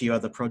book. There's a few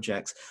other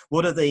projects.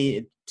 What are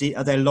there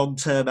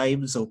long-term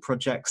aims or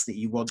projects that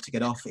you want to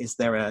get off? Is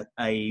there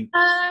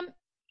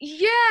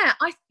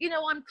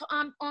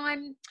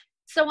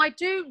so I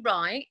do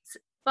write,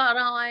 but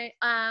I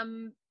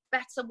am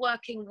better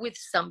working with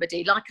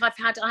somebody. Like I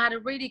had a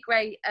really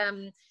great,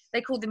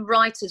 they call them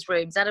writers'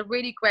 rooms. I had a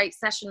really great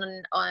session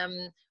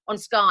on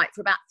Skype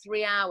for about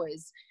 3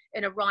 hours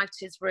in a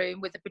writer's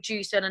room with a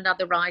producer and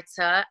another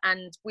writer,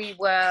 and we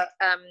were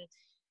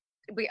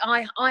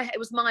it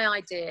was my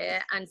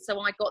idea, and so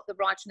I got the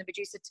writer and the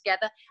producer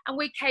together, and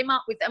we came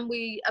up with, and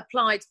we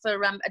applied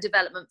for a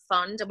development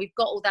fund, and we've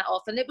got all that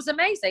off, and it was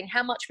amazing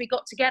how much we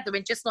got together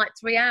in just like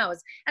 3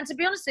 hours. And to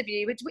be honest with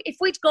you, if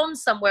we'd gone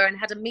somewhere and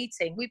had a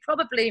meeting, we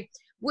probably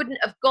wouldn't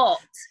have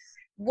got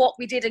what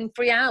we did in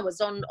 3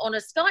 hours on a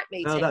Skype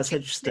meeting. Oh, that's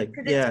interesting.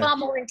 Because it's far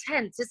more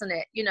intense, isn't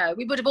it?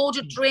 We would have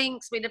ordered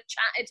drinks, we'd have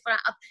chatted for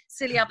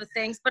silly other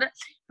things, but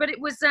it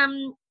was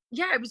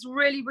it was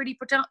really, really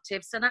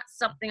productive. So that's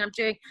something I'm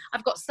doing.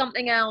 I've got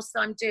something else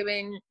I'm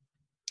doing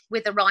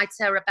with a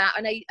writer about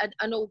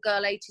an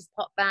all-girl 80s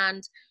pop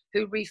band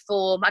who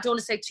reform. I don't want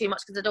to say too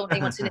much because I don't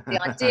think anyone's in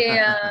the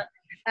idea.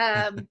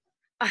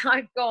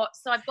 I've got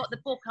the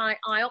book. I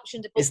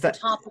optioned a book called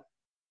Half.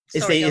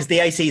 Is the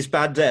 80s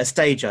band a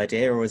stage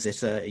idea, or is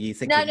it? Are you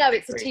thinking? No,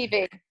 it's a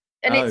TV,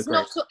 and it's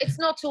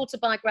not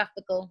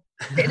autobiographical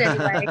in any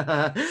way.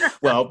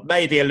 Well,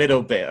 maybe a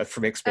little bit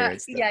from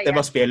experience. There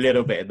must be a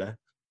little bit in there.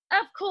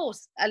 Of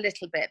course, a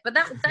little bit, but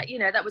that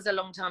was a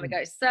long time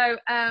ago. So,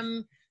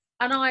 and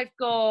I've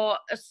got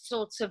a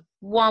sort of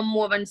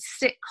one-woman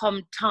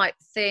sitcom type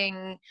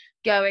thing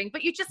going,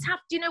 but you just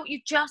have to,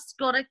 you just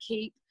got to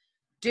keep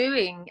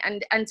doing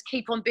and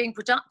keep on being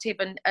productive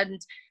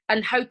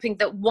and hoping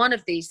that one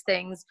of these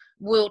things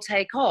will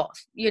take off,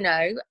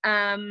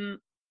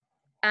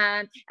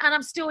 and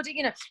I'm still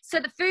doing, so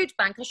the food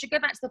bank, I should go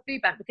back to the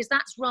food bank, because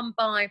that's run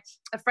by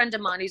a friend of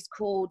mine who's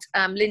called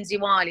Lindsay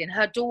Wiley, and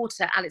her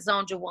daughter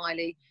Alexandra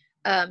Wiley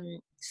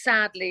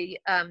sadly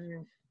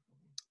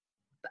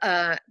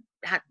had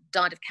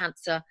died of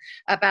cancer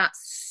about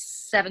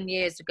 7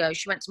 years ago.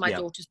 She went to my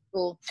daughter's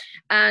school,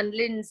 and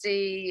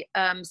Lindsay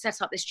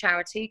set up this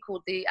charity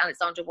called the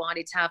Alexandra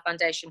Wiley Tower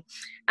Foundation,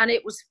 and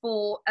it was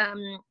for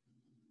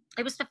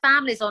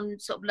families on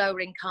sort of lower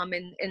income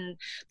in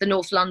the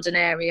North London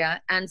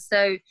area. And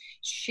so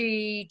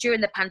during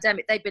the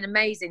pandemic, they've been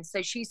amazing.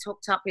 So she's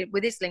hooked up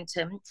with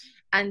Islington,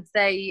 and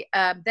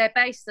they're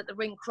based at the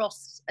Ring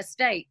Cross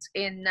estate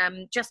in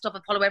just off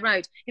of Holloway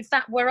Road. In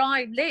fact, where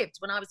I lived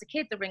when I was a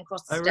kid, the Ring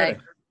Cross estate.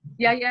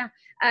 Really? Yeah.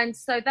 And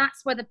so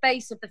that's where the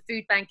base of the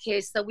food bank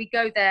is. So we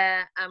go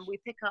there and we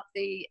pick up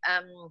the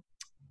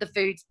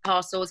food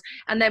parcels,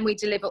 and then we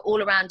deliver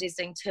all around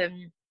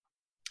Islington.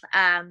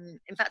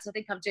 In fact, I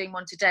think I'm doing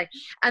one today,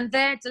 and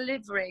they're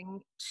delivering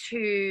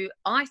to,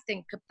 I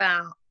think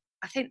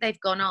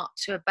they've gone up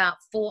to about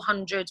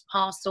 400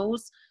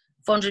 parcels,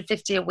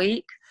 450 a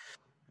week.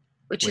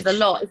 which is a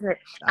lot, isn't it?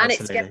 And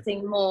Absolutely. it's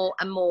getting more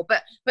and more.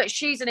 But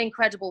she's an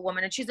incredible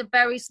woman, and she's a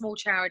very small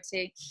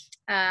charity.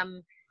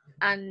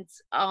 And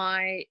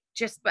I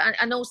just,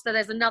 and also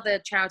there's another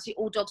charity,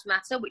 All Dogs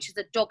Matter, which is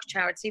a dog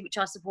charity, which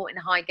I support in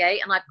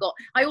Highgate. And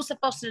I also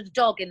fostered a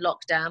dog in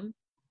lockdown.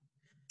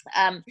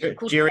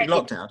 During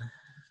lockdown?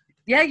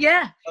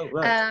 Yeah. Oh,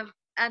 right.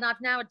 And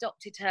I've now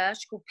adopted her.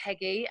 She's called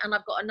Peggy. And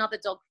I've got another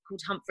dog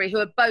called Humphrey, who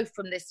are both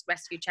from this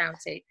rescue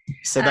charity.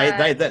 So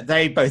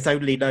they both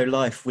only know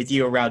life with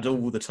you around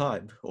all the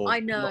time? Or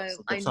I know.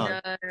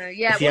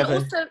 Yeah.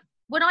 Also,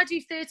 when I do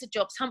theatre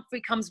jobs,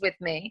 Humphrey comes with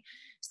me.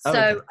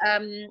 So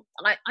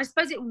I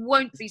suppose it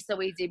won't be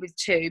so easy with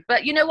two.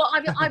 But you know what?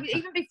 I've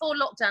even before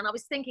lockdown, I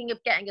was thinking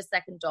of getting a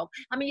second dog.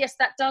 I mean, yes,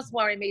 that does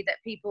worry me that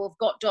people have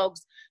got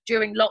dogs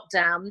during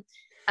lockdown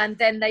and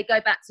then they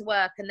go back to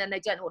work and then they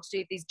don't know what to do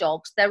with these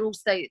dogs. There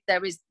is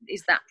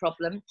that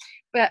problem.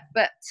 But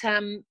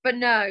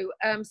no.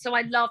 So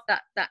I love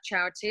that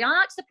charity. I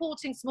like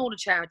supporting smaller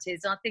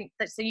charities. I think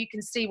that so you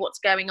can see what's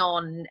going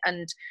on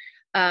and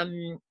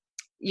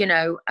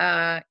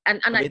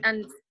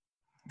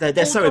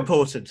they're so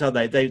important,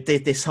 aren't they?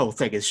 This whole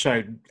thing has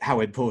shown how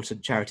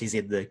important charities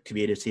in the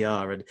community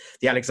are, and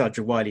the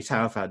Alexandra Wiley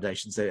Tower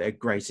Foundation's a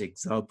great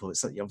example.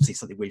 It's obviously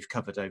something we've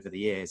covered over the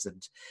years.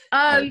 And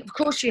of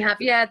course you have.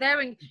 Yeah,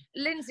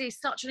 Lindsay's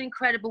such an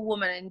incredible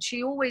woman, and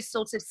she always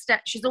sort of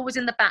she's always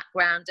in the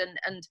background,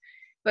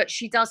 but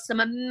she does some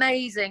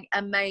amazing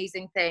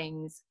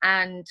things.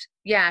 And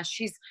yeah,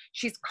 she's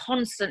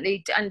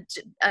constantly, and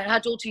her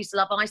daughter used to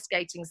love ice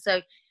skating,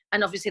 so.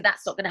 And obviously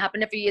that's not going to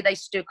happen. Every year they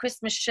used to do a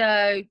Christmas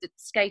show, the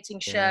skating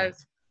show.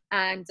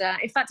 And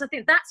in fact, I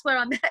think that's where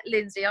I met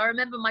Lindsay. I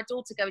remember my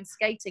daughter going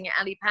skating at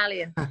Ali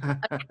Pally and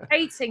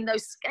hating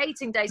those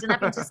skating days and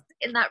having to sit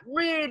in that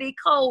really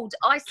cold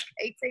ice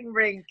skating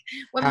rink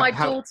when my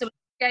daughter was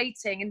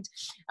skating.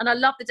 And I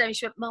loved the day.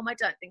 She went, Mum, I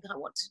don't think I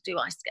want to do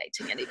ice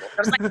skating anymore.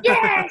 I was like,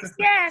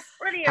 yes,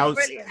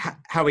 brilliant.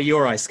 How are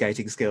your ice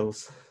skating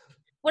skills?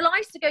 Well, I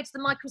used to go to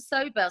the Michael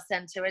Sobel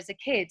Centre as a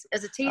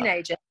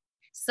teenager.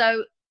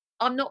 So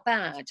I'm not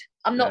bad.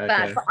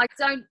 Bad, but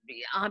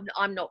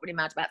I'm not really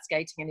mad about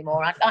skating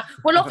anymore.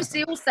 Well,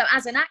 obviously, also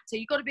as an actor,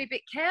 you've got to be a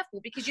bit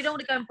careful because you don't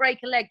want to go and break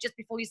a leg just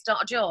before you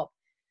start a job.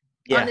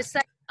 Yeah.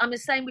 I'm the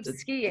same with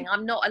skiing.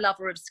 I'm not a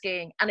lover of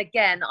skiing, and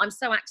again, I'm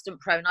so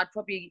accident prone. I'd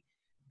probably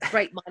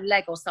break my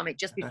leg or something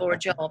just before a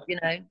job, you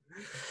know.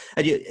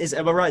 And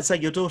am I right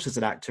saying your daughter's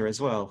an actor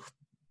as well?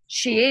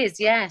 She is,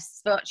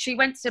 yes, but she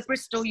went to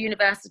Bristol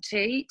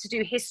University to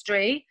do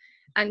history.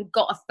 And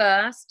got a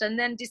first and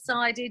then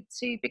decided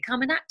to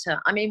become an actor.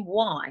 I mean,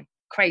 why?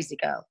 Crazy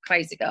girl.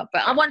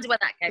 But I wonder where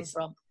that came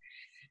from.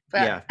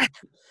 But, yeah,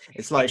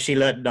 it's like she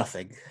learned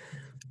nothing.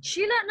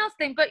 She learned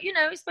nothing, but, you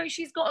know, I suppose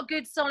she's got a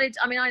good solid...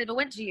 I mean, I never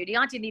went to uni.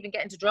 I didn't even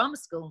get into drama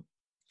school.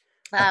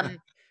 But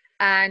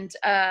I'm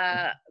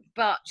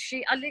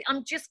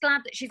just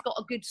glad that she's got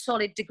a good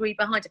solid degree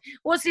behind her.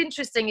 What's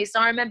interesting is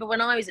I remember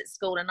when I was at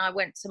school and I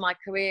went to my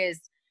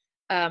careers...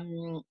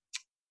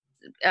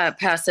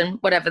 person,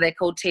 whatever they're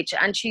called, teacher,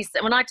 and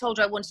when I told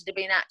her I wanted to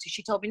be an actor,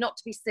 she told me not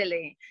to be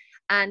silly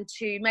and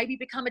to maybe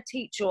become a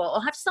teacher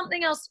or have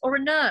something else, or a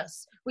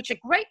nurse, which are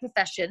great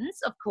professions,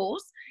 of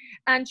course.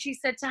 And she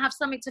said to have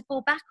something to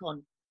fall back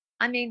on.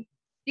 I mean,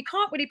 you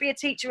can't really be a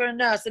teacher or a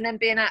nurse and then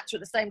be an actor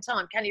at the same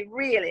time, can you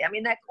really? I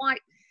mean, they're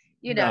quite,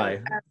 you know.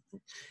 No.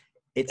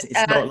 It's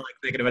not like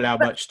they're going to allow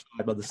much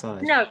time on the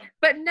side. No,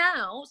 but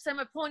now, so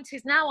my point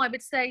is now I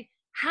would say,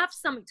 have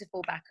something to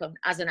fall back on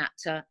as an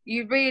actor.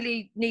 You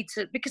really need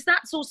to, because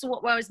that's also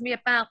what worries me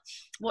about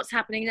what's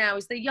happening now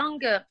is the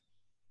younger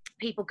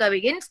people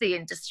going into the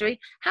industry,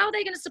 how are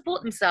they going to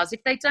support themselves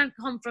if they don't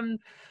come from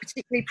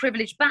particularly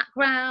privileged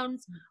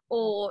backgrounds,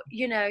 or,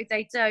 you know,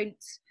 they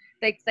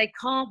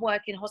can't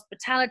work in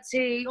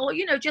hospitality, or,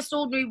 you know, just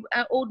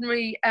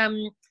ordinary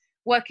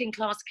working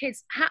class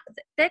kids.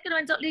 They're going to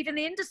end up leaving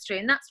the industry,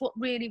 and that's what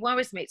really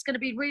worries me. It's going to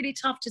be really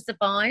tough to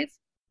survive.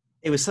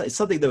 It's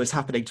something that was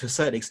happening to a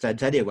certain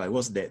extent anyway,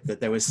 wasn't it?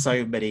 That there were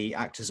so many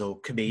actors or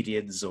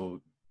comedians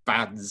or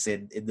bands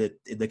in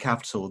the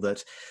capital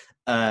that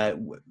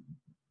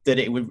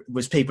it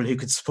was people who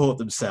could support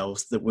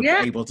themselves that were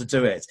able to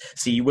do it.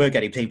 So you were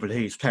getting people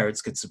whose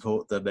parents could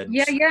support them. And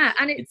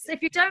and it's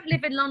if you don't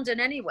live in London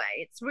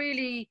anyway, it's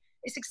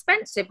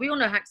expensive. We all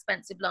know how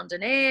expensive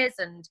London is,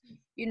 and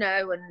you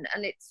know, and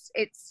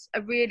it's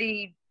a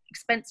really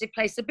expensive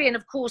place to be. And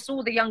of course,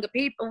 all the younger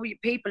people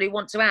who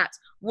want to act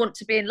want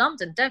to be in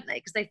London, don't they?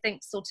 Because they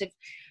think sort of,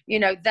 you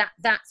know,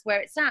 that's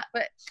where it's at.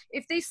 But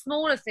if these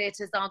smaller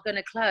theatres are going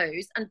to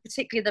close, and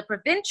particularly the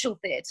provincial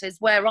theatres,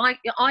 where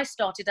I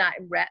started out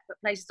in rep, but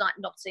places like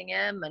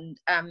Nottingham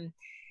and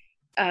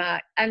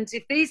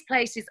if these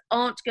places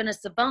aren't going to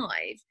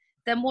survive,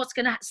 then what's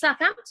going to happen?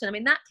 Southampton, I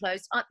mean, that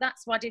closed.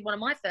 That's why I did one of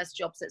my first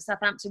jobs at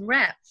Southampton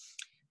Rep,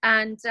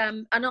 and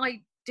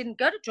I didn't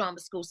go to drama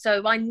school,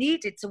 so I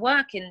needed to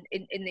work in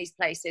these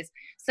places.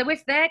 So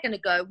if they're going to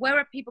go, where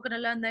are people going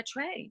to learn their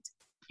trade?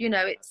 You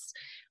know,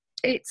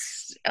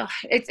 it's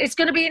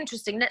going to be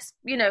interesting. Let's,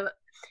 you know,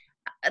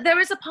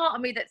 there is a part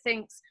of me that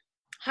thinks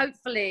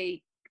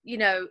hopefully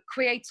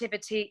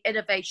creativity,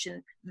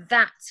 innovation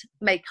that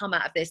may come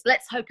out of this.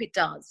 Let's hope it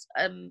does.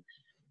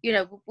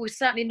 We're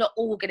certainly not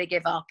all going to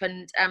give up.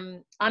 And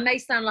I may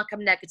sound like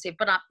I'm negative,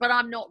 but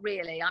I'm not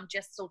really. I'm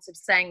just sort of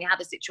saying how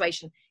the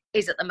situation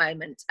is at the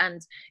moment.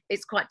 And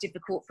it's quite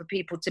difficult for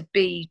people to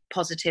be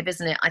positive,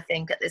 isn't it, I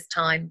think, at this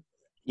time?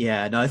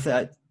 Yeah, no,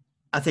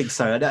 I think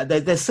so.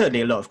 There's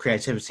certainly a lot of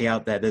creativity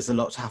out there. There's a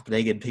lot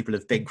happening, and people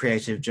have been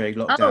creative during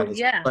lockdown as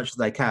much as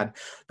they can.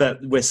 But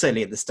we're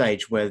certainly at the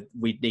stage where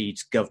we need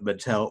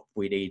government help.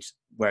 We need,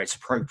 where it's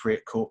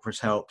appropriate, corporate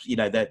help.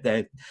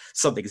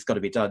 Something's got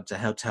to be done to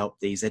help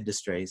these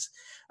industries.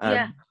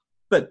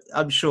 But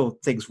I'm sure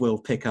things will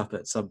pick up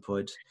at some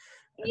point.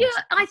 Yeah,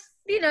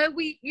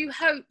 you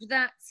hope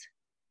that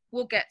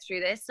we'll get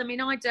through this. I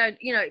mean,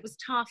 it was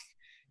tough.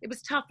 It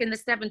was tough in the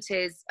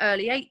 70s,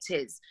 early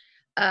 80s.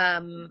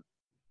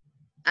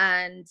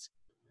 And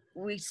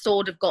we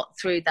sort of got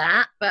through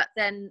that, but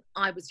then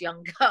I was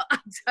younger. I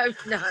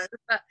don't know,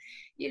 but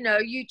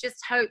you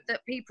just hope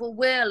that people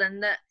will,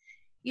 and that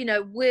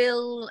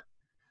will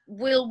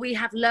we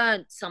have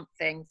learned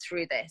something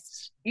through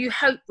this? You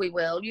hope we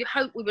will. You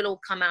hope we will all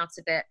come out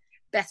of it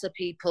better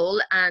people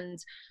and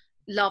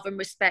love and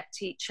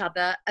respect each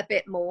other a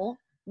bit more.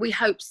 We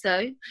hope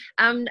so,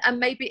 and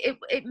maybe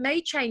it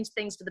may change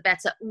things for the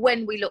better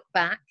when we look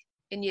back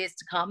in years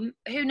to come.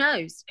 Who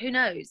knows?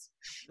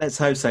 Let's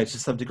hope so, to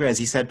some degree. As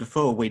you said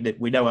before, we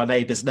know our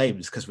neighbours'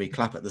 names because we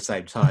clap at the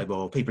same time,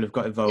 or people have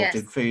got involved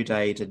in food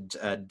aid and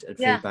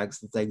food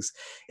banks and things.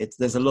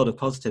 There's a lot of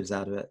positives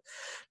out of it.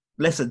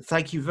 Listen,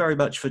 thank you very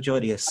much for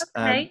joining us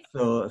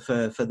for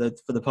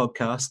the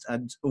podcast,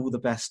 and all the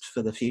best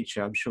for the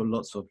future. I'm sure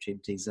lots of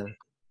opportunities are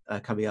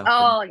coming up.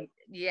 Oh,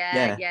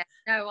 yeah.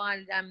 No,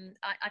 I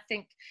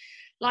think,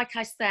 like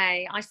I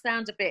say, I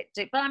sound a bit,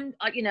 but I'm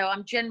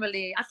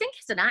generally, I think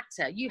as an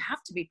actor, you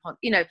have to be,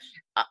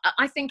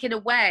 I think in a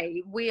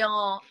way we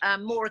are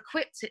more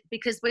equipped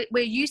because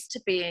we're used to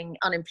being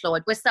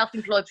unemployed. We're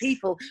self-employed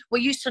people. We're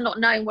used to not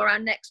knowing where our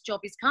next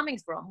job is coming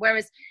from.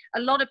 Whereas a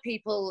lot of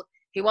people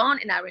who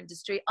aren't in our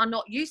industry are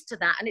not used to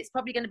that. And it's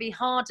probably going to be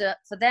harder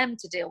for them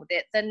to deal with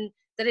it than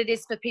it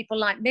is for people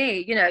like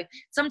me.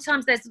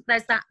 Sometimes there's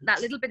that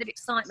little bit of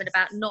excitement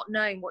about not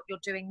knowing what you're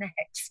doing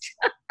next.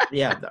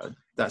 Yeah,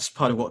 that's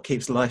part of what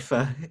keeps life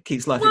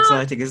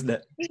exciting, isn't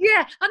it?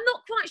 Yeah, I'm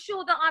not quite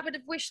sure that I would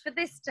have wished for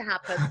this to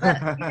happen, but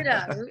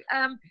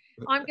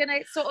I'm going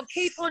to sort of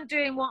keep on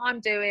doing what I'm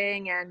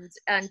doing and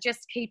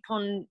just keep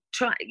on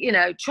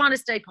trying to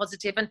stay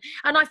positive. And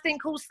I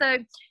think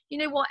also,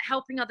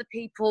 helping other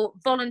people,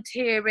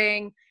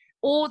 volunteering,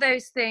 all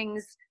those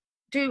things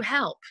do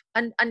help,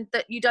 and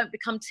that you don't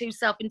become too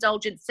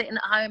self-indulgent sitting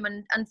at home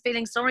and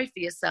feeling sorry for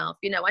yourself.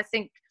 I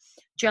think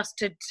just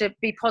to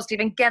be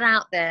positive and get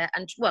out there,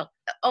 and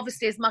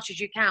obviously as much as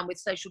you can with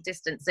social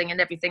distancing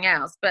and everything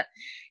else, but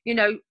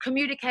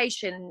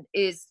communication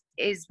is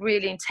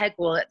really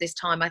integral at this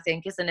time, I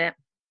think, isn't it?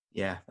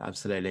 Yeah,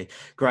 absolutely.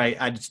 Great.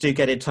 And do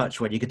get in touch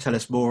when you can tell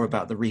us more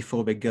about the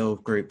Reforming Girl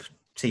Group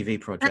TV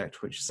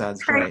project, which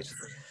sounds great.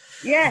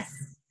 Yes,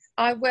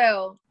 I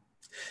will.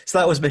 So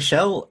that was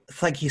Michelle.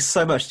 Thank you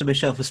so much to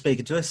Michelle for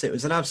speaking to us. It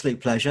was an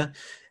absolute pleasure.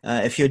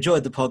 If you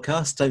enjoyed the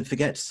podcast, don't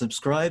forget to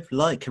subscribe,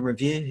 like and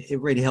review.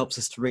 It really helps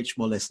us to reach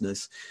more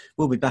listeners.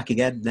 We'll be back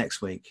again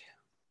next week.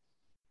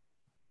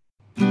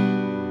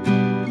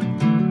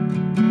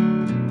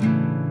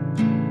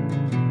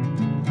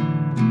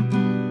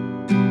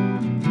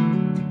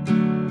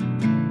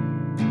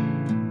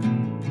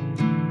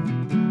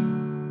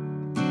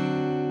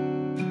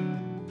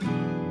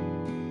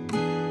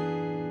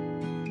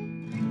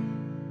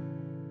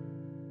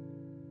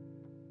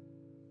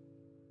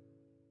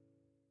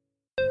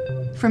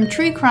 From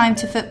true crime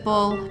to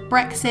football,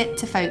 Brexit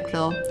to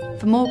folklore.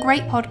 For more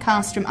great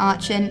podcasts from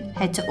Archant,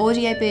 head to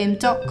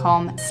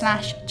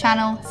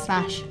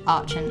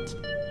audioboom.com/channel/Archant.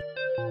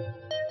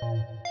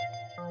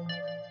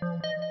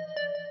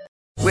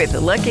 With the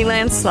Lucky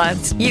Land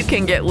Slots, you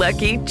can get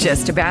lucky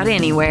just about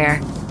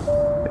anywhere.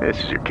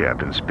 This is your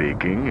captain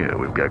speaking.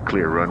 We've got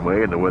clear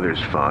runway and the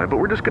weather's fine, but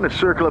we're just going to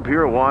circle up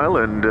here a while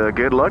and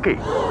get lucky.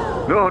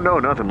 No,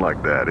 nothing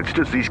like that. It's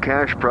just these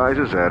cash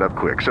prizes add up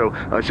quick. So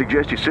I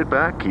suggest you sit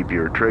back, keep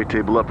your tray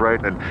table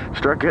upright, and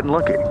start getting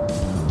lucky.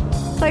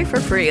 Play for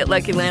free at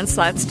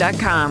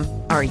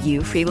LuckyLandSlots.com. Are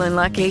you feeling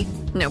lucky?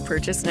 No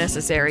purchase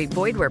necessary.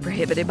 Void where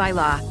prohibited by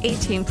law.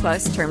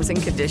 18+ terms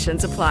and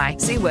conditions apply.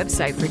 See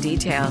website for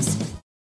details.